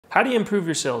How do you improve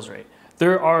your sales rate?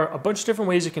 There are a bunch of different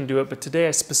ways you can do it, but today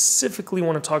I specifically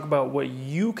want to talk about what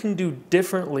you can do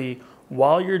differently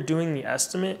while you're doing the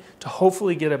estimate to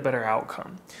hopefully get a better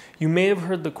outcome. You may have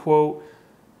heard the quote,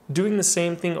 doing the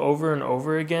same thing over and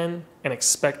over again and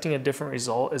expecting a different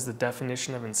result is the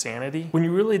definition of insanity. When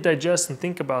you really digest and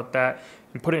think about that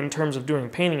and put it in terms of doing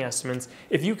painting estimates,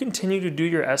 if you continue to do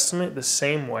your estimate the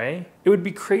same way, it would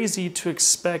be crazy to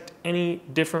expect any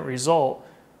different result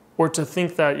or to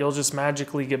think that you'll just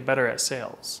magically get better at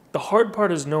sales. The hard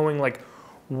part is knowing, like,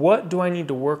 what do I need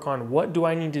to work on? What do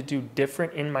I need to do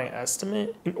different in my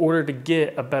estimate in order to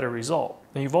get a better result?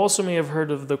 Now, you've also may have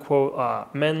heard of the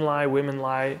quote, men lie, women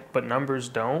lie, but numbers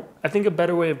don't. I think a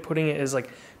better way of putting it is like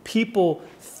people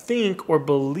think or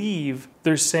believe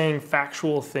they're saying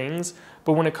factual things,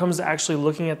 but when it comes to actually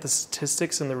looking at the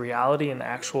statistics and the reality and the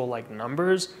actual like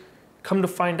numbers, come to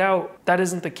find out that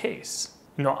isn't the case.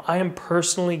 You know, I am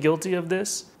personally guilty of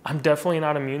this. I'm definitely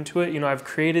not immune to it. You know, I've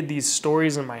created these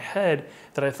stories in my head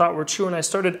that I thought were true, and I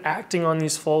started acting on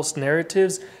these false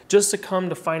narratives just to come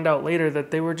to find out later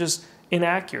that they were just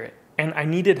inaccurate. And I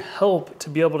needed help to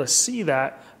be able to see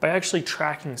that by actually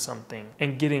tracking something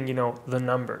and getting, you know, the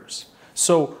numbers.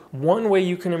 So one way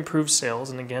you can improve sales,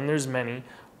 and again, there's many,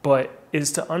 but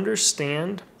is to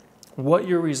understand what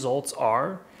your results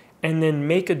are and then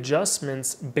make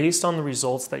adjustments based on the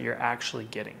results that you're actually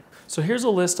getting. So here's a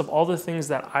list of all the things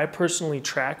that I personally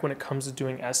track when it comes to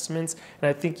doing estimates, and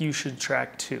I think you should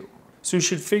track too. So you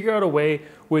should figure out a way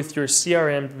with your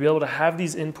CRM to be able to have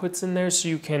these inputs in there so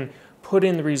you can put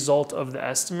in the result of the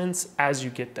estimates as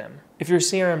you get them. If your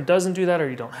CRM doesn't do that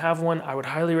or you don't have one, I would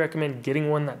highly recommend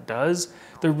getting one that does.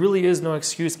 There really is no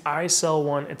excuse. I sell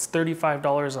one, it's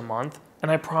 $35 a month. And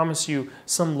I promise you,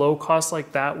 some low cost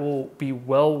like that will be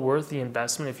well worth the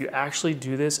investment if you actually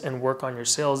do this and work on your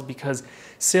sales, because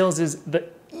sales is the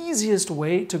easiest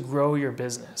way to grow your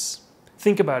business.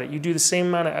 Think about it. You do the same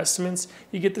amount of estimates,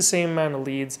 you get the same amount of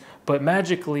leads, but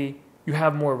magically you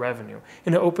have more revenue.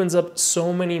 And it opens up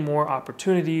so many more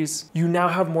opportunities. You now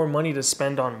have more money to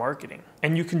spend on marketing.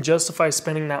 And you can justify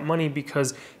spending that money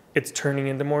because it's turning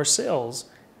into more sales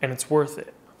and it's worth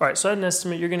it. All right, so at an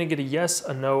estimate, you're gonna get a yes,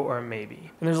 a no, or a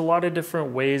maybe. And there's a lot of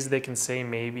different ways they can say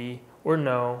maybe or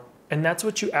no. And that's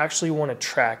what you actually wanna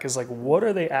track, is like, what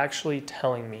are they actually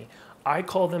telling me? I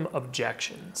call them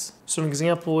objections. So an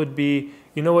example would be,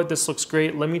 you know what, this looks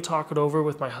great. Let me talk it over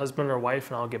with my husband or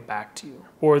wife and I'll get back to you.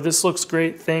 Or this looks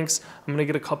great, thanks. I'm gonna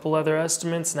get a couple other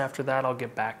estimates and after that, I'll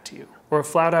get back to you. Or a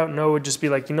flat out no would just be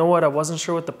like, you know what, I wasn't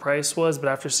sure what the price was, but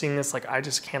after seeing this, like, I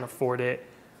just can't afford it.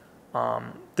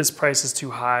 This price is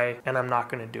too high and I'm not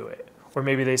gonna do it. Or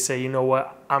maybe they say, you know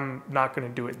what, I'm not gonna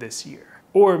do it this year.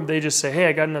 Or they just say, hey,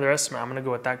 I got another estimate, I'm gonna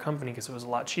go with that company because it was a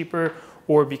lot cheaper,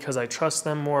 or because I trust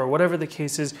them more, or whatever the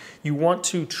case is. You want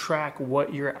to track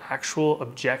what your actual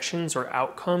objections or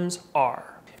outcomes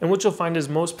are. And what you'll find is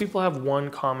most people have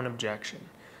one common objection.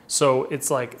 So it's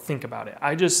like, think about it.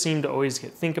 I just seem to always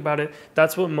get think about it.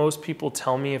 That's what most people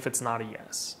tell me if it's not a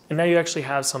yes. And now you actually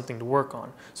have something to work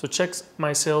on. So check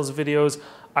my sales videos.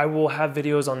 I will have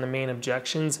videos on the main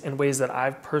objections and ways that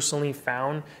I've personally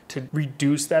found to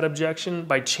reduce that objection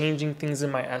by changing things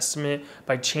in my estimate,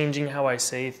 by changing how I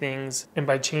say things, and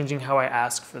by changing how I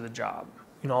ask for the job.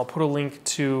 You know, I'll put a link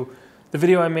to the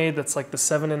video I made that's like the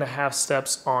 7.5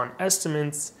 steps on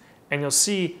estimates, and you'll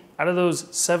see out of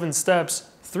those 7 steps,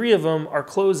 3 of them are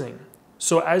closing.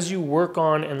 So as you work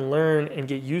on and learn and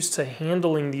get used to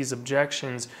handling these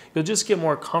objections, you'll just get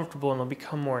more comfortable and it'll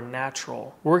become more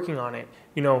natural working on it.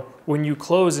 You know, when you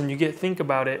close and you think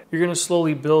about it, you're gonna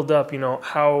slowly build up, you know,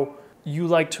 how you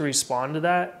like to respond to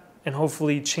that and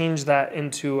hopefully change that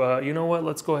into, you know what,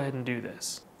 let's go ahead and do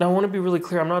this. Now I wanna be really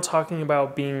clear, I'm not talking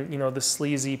about being, you know, the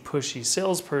sleazy, pushy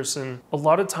salesperson. A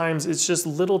lot of times it's just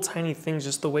little tiny things,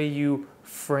 just the way you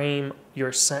frame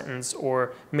your sentence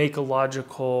or make a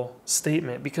logical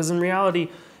statement. Because in reality,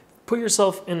 put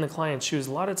yourself in the client's shoes.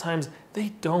 A lot of times they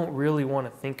don't really want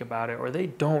to think about it, or they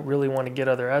don't really want to get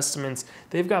other estimates.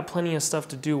 They've got plenty of stuff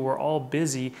to do. We're all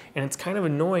busy, and it's kind of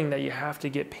annoying that you have to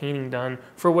get painting done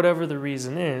for whatever the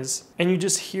reason is. And you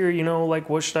just hear, you know, like,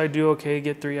 what should I do? Okay,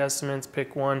 get 3 estimates,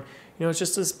 pick one. You know, it's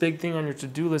just this big thing on your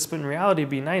to-do list, but in reality, it'd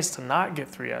be nice to not get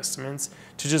 3 estimates,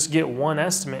 to just get 1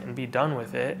 estimate and be done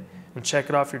with it and check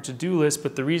it off your to-do list.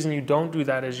 But the reason you don't do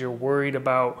that is you're worried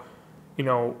about, you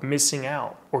know, missing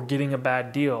out or getting a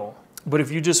bad deal. But if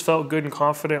you just felt good and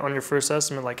confident on your first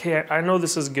estimate, like, hey, I know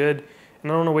this is good and I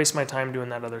don't want to waste my time doing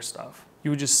that other stuff,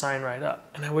 you would just sign right up.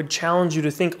 And I would challenge you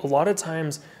to think, a lot of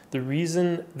times the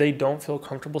reason they don't feel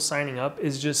comfortable signing up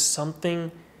is just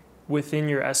something within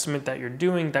your estimate that you're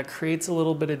doing that creates a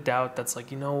little bit of doubt. That's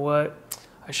like, you know what,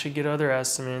 I should get other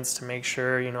estimates to make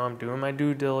sure, I'm doing my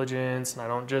due diligence and I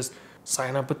don't just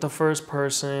sign up with the first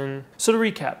person. So to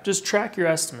recap, just track your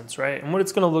estimates, right? And what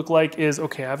it's gonna look like is,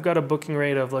 okay, I've got a booking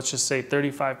rate of, let's just say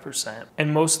 35%.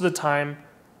 And most of the time,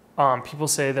 people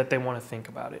say that they wanna think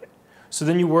about it. So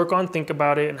then you work on think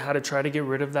about it and how to try to get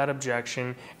rid of that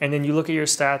objection. And then you look at your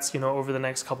stats, over the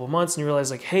next couple of months and you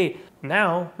realize like, hey,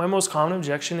 now my most common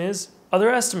objection is other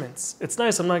estimates. It's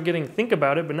nice, I'm not getting think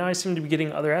about it, but now I seem to be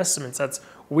getting other estimates. That's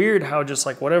weird how just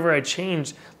like whatever I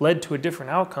changed led to a different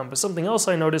outcome. But something else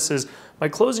I notice is my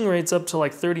closing rate's up to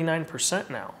like 39%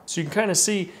 now. So you can kind of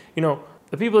see,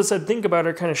 the people that said think about it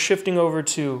are kind of shifting over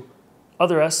to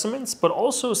other estimates, but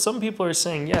also some people are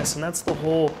saying yes, and that's the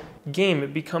whole game.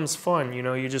 It becomes fun,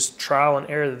 you just trial and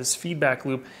error, this feedback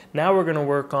loop. Now we're gonna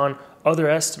work on other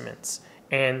estimates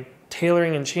and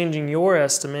tailoring and changing your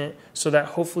estimate so that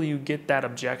hopefully you get that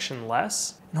objection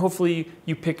less, and hopefully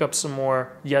you pick up some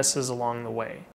more yeses along the way.